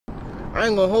I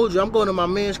ain't gonna hold you. I'm going to my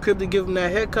man's crib to give him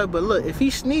that haircut. But look, if he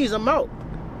sneeze, I'm out.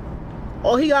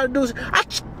 All he gotta do is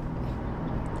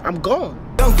I'm gone.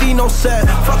 Young V no set.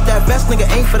 Fuck that vest, nigga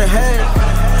ain't for the head.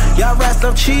 Y'all rats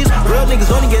love cheese. Real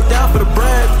niggas only get down for the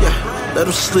bread. Yeah, let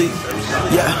him sleep.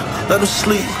 Yeah, let him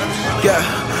sleep. Yeah,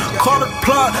 call it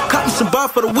plug. Cotton some bar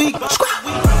for the week.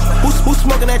 Who's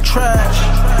smoking that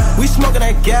trash? We smoking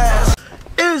that gas.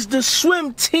 Is the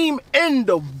swim team in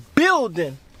the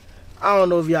building? I don't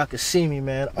know if y'all can see me,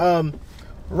 man.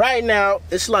 Right now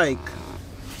it's like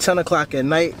 10 o'clock at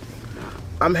night.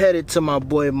 I'm headed to my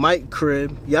boy Mike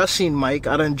crib. Y'all seen Mike.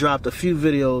 I done dropped a few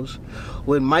videos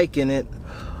with Mike in it.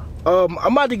 I'm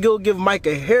about to go give Mike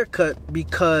a haircut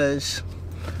because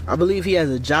I believe he has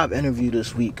a job interview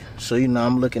this week. So, you know,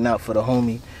 I'm looking out for the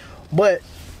homie. But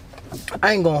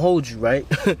I ain't gonna hold you, right?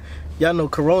 Y'all know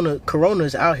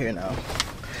Corona's out here now.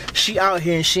 She out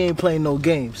here and she ain't playing no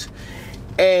games.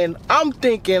 And I'm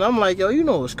thinking, I'm like, yo, you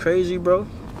know what's crazy, bro?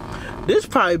 This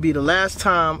probably be the last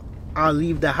time I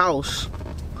leave the house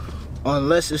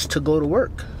unless it's to go to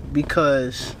work,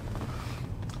 because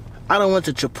I done went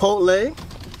to Chipotle.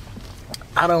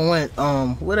 I done went,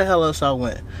 where the hell else I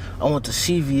went? I went to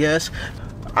CVS.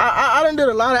 I done did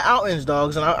a lot of outings,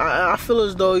 dogs, and I feel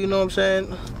as though, you know what I'm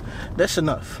saying, that's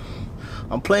enough.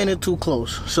 I'm playing it too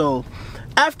close. So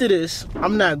after this,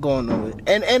 I'm not going nowhere.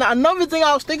 And another thing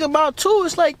I was thinking about too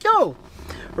is like, yo,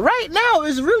 right now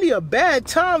is really a bad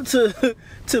time to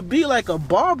be like a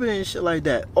barber and shit like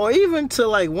that, or even to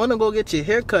like want to go get your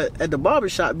haircut at the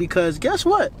barbershop, because guess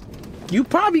what, you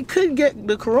probably could get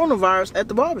the coronavirus at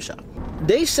the barbershop.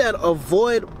 They said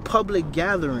avoid public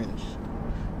gatherings,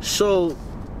 so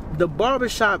the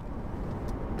barbershop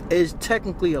is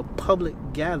technically a public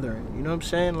gathering, you know what I'm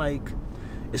saying? Like,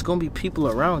 it's gonna be people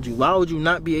around you. Why would you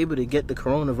not be able to get the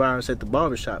coronavirus at the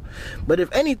barbershop? But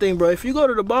if anything, bro, if you go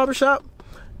to the barbershop,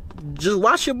 just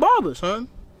watch your barber, son.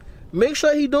 Make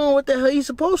sure he doing what the hell he's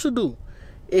supposed to do.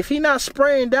 If he not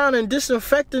spraying down and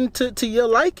disinfecting to your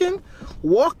liking,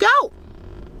 walk out.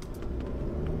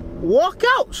 Walk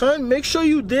out, son. Make sure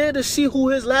you there to see who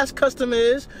his last customer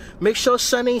is. Make sure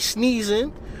son ain't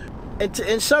sneezing. And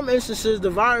in some instances, the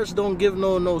virus don't give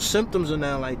no symptoms or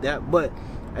nothing like that. But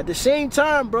at the same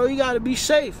time, bro, you gotta be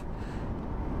safe.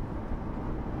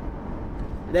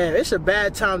 Damn, it's a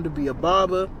bad time to be a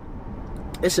barber.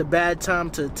 It's a bad time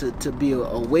to be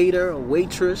a waiter, a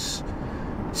waitress.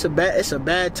 It's a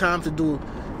bad time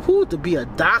to be a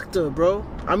doctor, bro.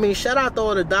 I mean, shout out to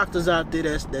all the doctors out there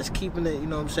that's keeping it, you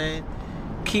know what I'm saying?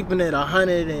 Keeping it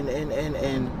 100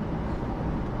 and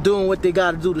doing what they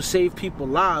gotta do to save people's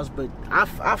lives. But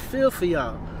I feel for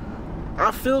y'all.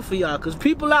 I feel for y'all, because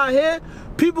people out here,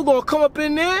 people gonna come up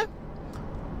in there,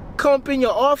 come up in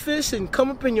your office and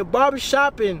come up in your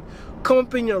barbershop and come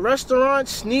up in your restaurant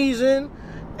sneezing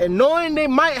and knowing they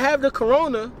might have the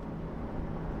corona,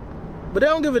 but they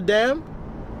don't give a damn.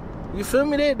 You feel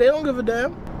me? They don't give a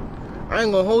damn. I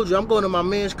ain't gonna hold you. I'm going to my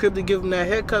man's crib to give him that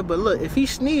haircut. But look, if he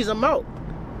sneezes, I'm out.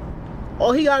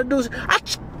 All he gotta do is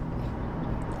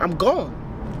I'm gone.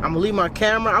 I'm gonna leave my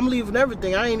camera. I'm leaving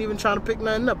everything. I ain't even trying to pick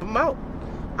nothing up. I'm out.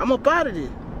 I'm up out of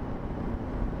there.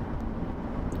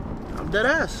 I'm dead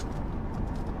ass.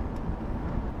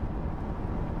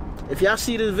 If y'all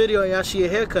see this video and y'all see a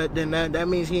haircut, then that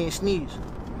means he ain't sneezed.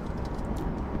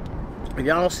 If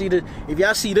y'all don't see if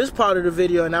y'all see this part of the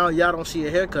video and now y'all don't see a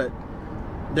haircut,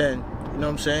 then you know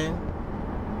what I'm saying?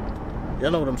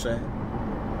 Y'all know what I'm saying.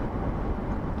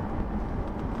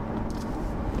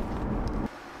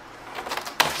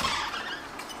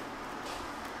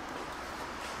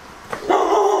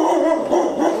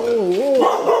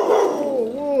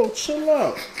 Whoa, chill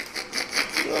out.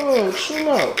 Yo, chill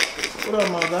out. What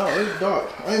up, my dog? It's dark.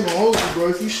 I ain't gonna hold you, bro.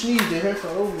 If you sneeze, the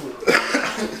haircut over with.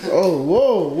 Oh,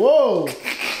 whoa.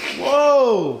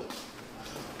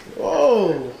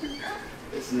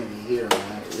 This nigga here,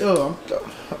 man. Yo,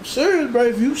 I'm serious, bro.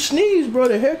 If you sneeze, bro,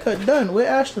 the haircut done. Where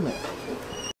Ashton at?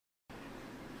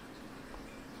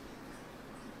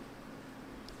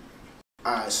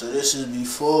 Alright, so this is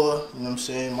before, you know what I'm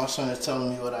saying? My son is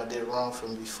telling me what I did wrong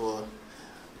from before.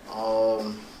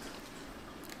 It's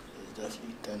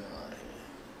definitely thinner right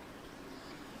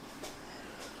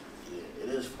here. Yeah, it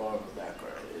is far back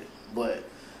right here. But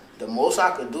the most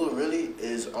I could do really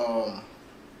is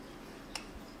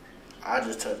I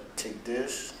just take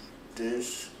this, and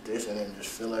then just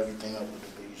fill everything up with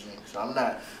the Beijing. So I'm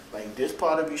not, like, this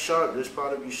part will be sharp, this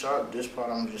part will be sharp, this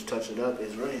part I'm gonna just touch it up.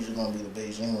 It's really just gonna be the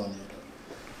Beijing on there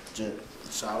though.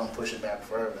 So I don't push it back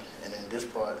further. And then this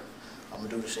part, I'm gonna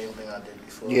do the same thing I did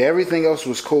before. Yeah, everything else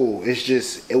was cool. It's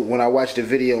just when I watched the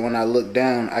video, when I looked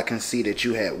down, I can see that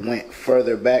you had went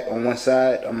further back on one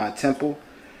side of my temple,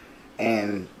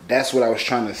 and that's what I was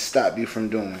trying to stop you from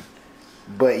doing.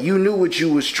 But you knew what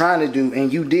you was trying to do,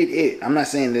 and you did it. I'm not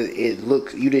saying that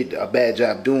you did a bad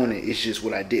job doing it. It's just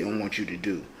what I didn't want you to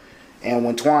do. And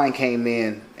when Twine came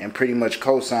in and pretty much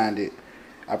co-signed it,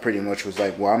 I pretty much was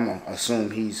like, well, I'm going to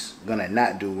assume he's going to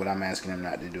not do what I'm asking him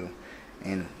not to do.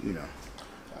 And, you know,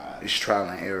 it's trial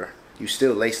and error. You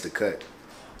still laced the cut.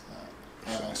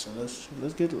 All right, so let's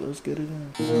get it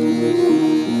in.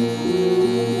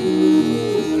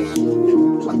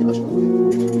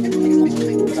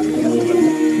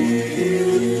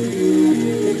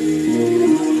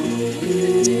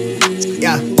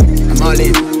 Yeah, I'm all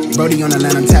in. Brody on the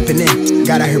line, I'm tapping in.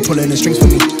 God out here pulling the strings for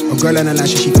me. A girl on the line,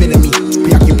 she feeling me.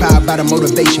 Preoccupied by the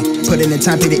motivation. Put in the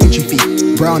time, pay the entry fee.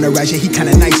 Bro on the right, yeah, he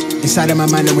kinda nice. Inside of my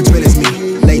mind, no one's real as me.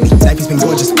 Lately, life has been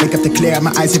gorgeous. Wake up to clear, my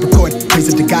eyes hit record.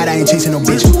 Praise up to God, I ain't chasing no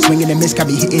bitch. Swinging and miss, got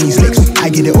me hitting these licks. I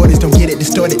get the orders, don't get it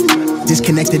distorted.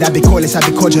 Disconnected, I've been cordless, I've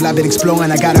been cordial, I've been exploring.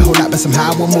 I got a whole lot, but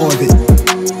somehow I want more of it.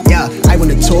 Yeah, I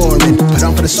went to tour and put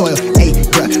on for the soil. Hey,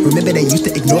 bruh, remember they used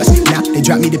to ignore us? Now they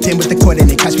dropped me the pin with the cord and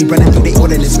they catch me running through they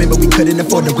ordinance. Remember we couldn't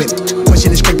afford the whip.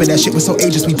 Pushing the scraper, that shit was so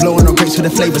ageless. We blowing on grapes for the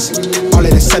flavors. All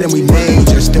of a sudden we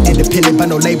major, still independent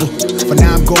but no label. For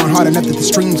now I'm going hard enough that the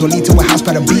streams will lead to a house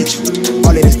by the beach.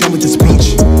 All of this done with the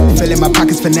speech. Filling my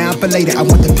pockets for now, for later. I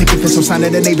want the picket for some sign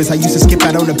of the neighbors. I used to skip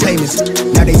out on the payments.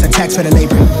 Nowadays I tax for the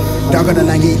labor. Dog on the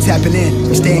line, yeah, tapping in.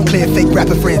 We staying clear, fake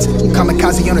rapper friends.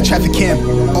 Kamikaze on the traffic cam.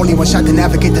 Only one shot to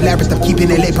navigate the labyrinth. I'm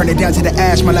keeping it lit, burn it down to the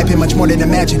ash. My life been much more than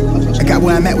imagine. I got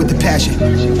where I'm at with the passion.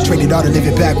 Traded all to live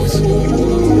it backwards.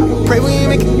 Pray we ain't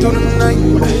make it through the night,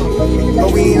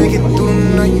 but we ain't make it through the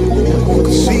night. You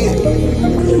can see it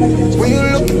when you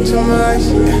look into my eyes.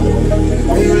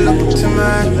 When you look into my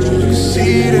eyes, you can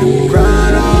see the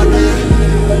grind all day.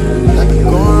 I've been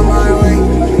going my way.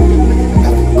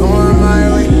 I've been going my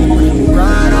way.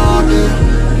 Grind all day.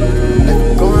 I've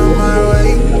been going my way.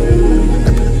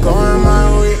 I've been going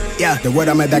my way. Yeah, the word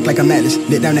on my back like I'm Atlas.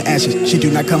 Lit down the ashes. She do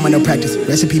not come with no practice.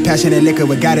 Recipe, passion, and liquor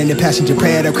with God in the passenger.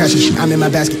 Pray at her crashes. I'm in my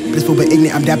basket. Blissful but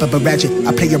ignorant. I'm dapper but ratchet.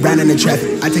 I play around in the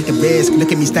traffic. I take the risk.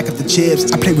 Look at me stack up the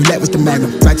chips. I play roulette with the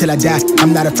magnum. Right till I die.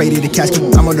 I'm not afraid of the casket.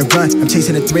 I'm on the run. I'm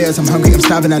chasing the thrills. I'm hungry. I'm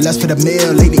starving. I lust for the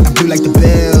meal. Lately, I'm blue like the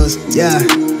bills. Yeah.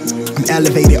 I'm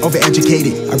elevated,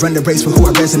 overeducated. I run the race for who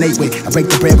I resonate with. I break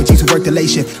the bread with Jesus who work the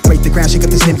late shift. Break the ground, shake up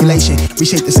the stimulation.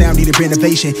 Reshape the sound, needed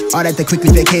renovation. All that they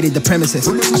quickly vacated the premises.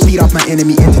 I feed off my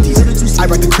enemy entities. I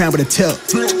rock the crown with a tilt.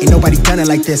 Ain't nobody done it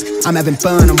like this. I'm having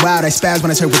fun, I'm wild, I spaz when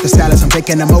I serve with the stylus. I'm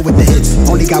breaking them over with the hits.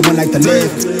 Only got one life to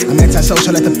live. I'm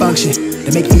antisocial at the function.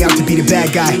 They make me out to be the bad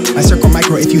guy. My circle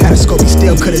micro, if you had a scope, you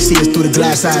still could've seen us through the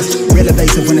glass eyes. Real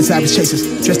evasive when it's average chasers.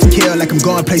 Dressed to kill like I'm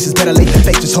going places. Better late than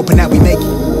fake, just hoping that we make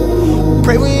it.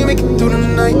 Pray we ain't make it through the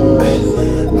night,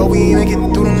 but we ain't make it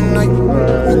through the night.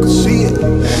 You can see it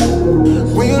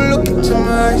when you look into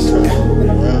my eyes.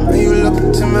 When you look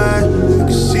into my eyes, you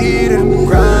can see the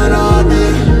grind all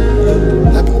day.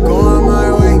 I've been going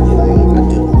my way.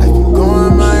 I've been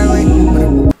going my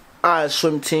way. Alright,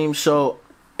 swim team. So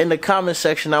in the comment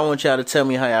section, I want y'all to tell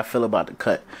me how y'all feel about the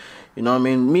cut. You know what I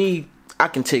mean? Me, I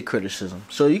can take criticism.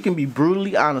 So you can be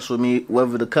brutally honest with me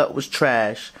whether the cut was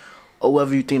trash or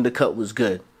whether you think the cut was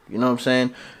good. You know what I'm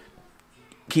saying?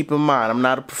 Keep in mind, I'm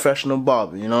not a professional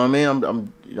barber. You know what I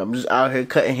mean? I'm just out here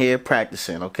cutting hair,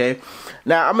 practicing, okay?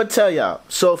 Now, I'm going to tell y'all.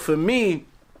 So, for me,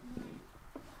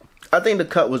 I think the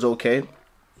cut was okay.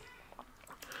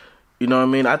 You know what I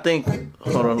mean? I think,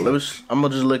 hold on, I'm going to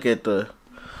just look at the,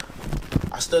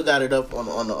 I still got it up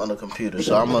on the computer.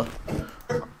 So,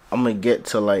 I'm going to get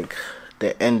to, like,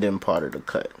 the ending part of the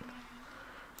cut.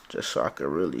 Just so I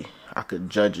could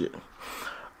judge it.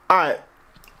 Alright,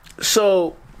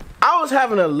 so I was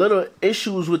having a little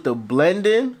issues with the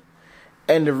blending,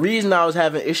 and the reason I was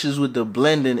having issues with the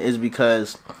blending is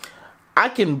because I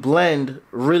can blend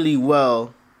really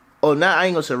well, or not, I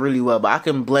ain't gonna say really well, but I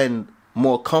can blend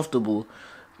more comfortably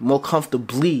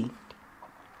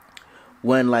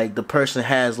when like the person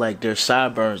has like their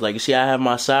sideburns. Like you see I have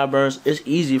my sideburns, it's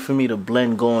easy for me to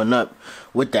blend going up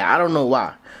with that. I don't know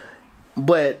why.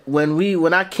 But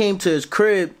when I came to his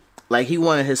crib, like he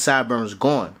wanted his sideburns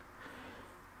gone.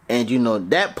 And you know,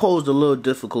 that posed a little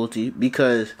difficulty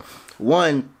because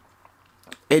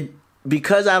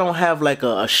because I don't have like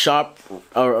a sharp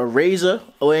or a razor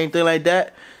or anything like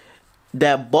that,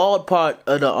 that bald part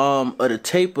of the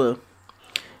taper,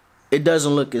 it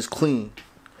doesn't look as clean.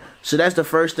 So that's the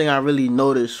first thing I really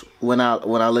noticed when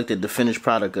I looked at the finished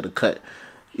product of the cut.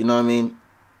 You know what I mean?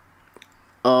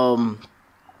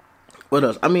 What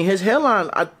else? I mean, his hairline,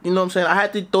 you know what I'm saying? I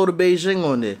had to throw the Beijing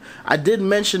on there. I did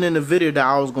mention in the video that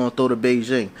I was going to throw the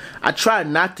Beijing. I tried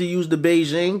not to use the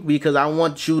Beijing because I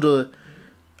want you to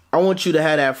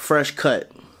have that fresh cut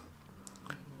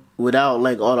without,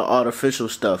 like, all the artificial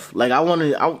stuff. Like,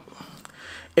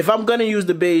 if I'm going to use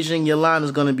the Beijing, your line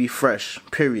is going to be fresh,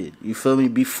 period. You feel me?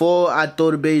 Before I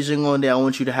throw the Beijing on there, I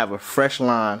want you to have a fresh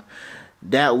line.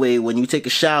 That way, when you take a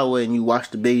shower and you wash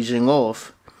the Beijing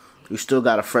off, you still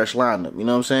got a fresh lineup, you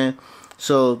know what I'm saying?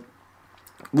 So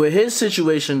with his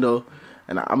situation though,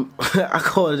 and I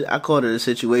call it a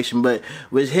situation, but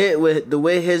with the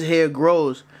way his hair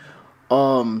grows,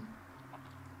 I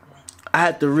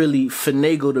had to really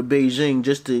finagle the Beijing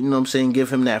just to, you know what I'm saying,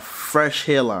 give him that fresh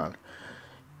hairline.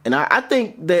 And I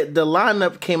think that the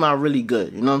lineup came out really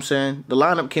good, you know what I'm saying? The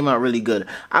lineup came out really good.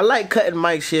 I like cutting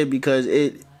Mike's hair because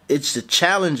it's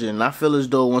challenging. I feel as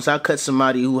though once I cut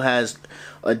somebody who has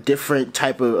a different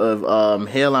type of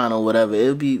hairline or whatever,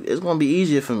 it's gonna be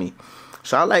easier for me.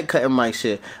 So I like cutting Mike's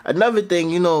hair. Another thing,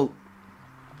 you know,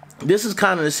 this is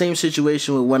kind of the same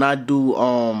situation with when I do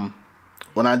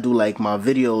like my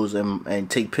videos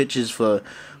and take pictures for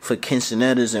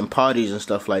quinceañeras and parties and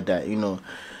stuff like that. You know,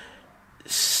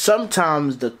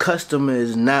 sometimes the customer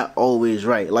is not always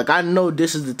right. Like, I know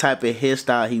this is the type of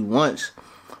hairstyle he wants,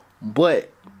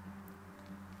 but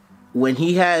when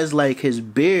he has like his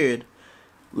beard,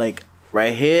 like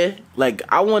right here, like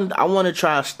I want to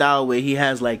try a style where he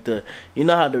has like you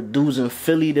know how the dudes in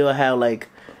Philly, they'll have like,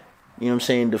 you know what I'm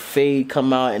saying, the fade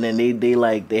come out and then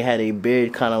they had a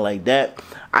beard kind of like that.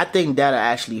 I think that'll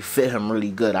actually fit him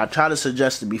really good. I tried to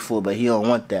suggest it before, but he don't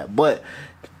want that. But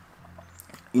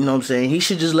you know what I'm saying, he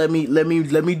should just let me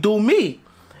do me.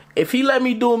 If he let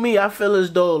me do me, I feel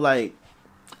as though like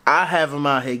I have him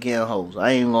out here getting hoes.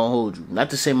 I ain't gonna hold you. Not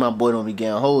to say my boy don't be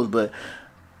getting hoes, but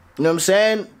you know what I'm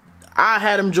saying? I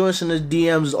had him joining his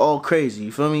DMs all crazy,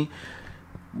 you feel me?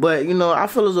 But you know, I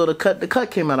feel as though the cut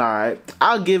came out alright.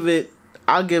 I'll give it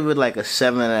like a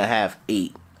 7.5,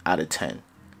 8 out of 10.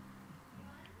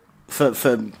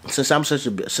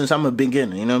 Since I'm a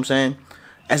beginner, you know what I'm saying?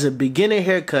 As a beginner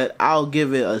haircut, I'll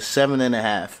give it a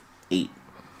 7.5, 8.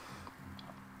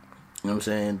 You know what I'm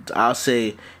saying? I'll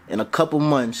say in a couple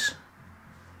months,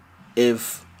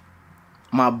 if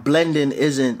my blending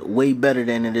isn't way better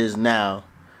than it is now,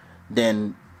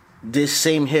 then this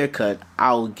same haircut,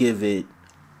 I'll give it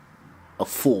a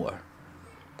 4.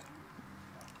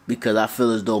 Because I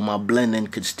feel as though my blending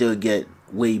could still get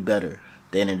way better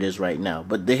than it is right now.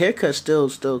 But the haircut's still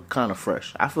kind of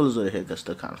fresh. I feel as though the haircut's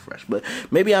still kind of fresh. But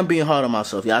maybe I'm being hard on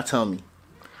myself. Y'all tell me.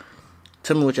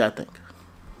 Tell me what y'all think.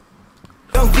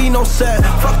 Young V no set,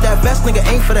 fuck that vest, nigga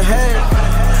ain't for the head.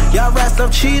 Y'all rats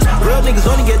love cheese, real niggas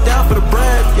only get down for the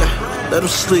bread. Yeah, let them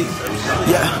sleep.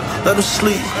 Yeah, let them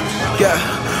sleep. Yeah,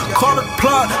 call it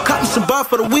plug, cotton some bar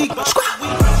for the week.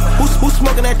 Who's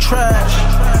smoking that trash?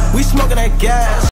 We smoking that gas.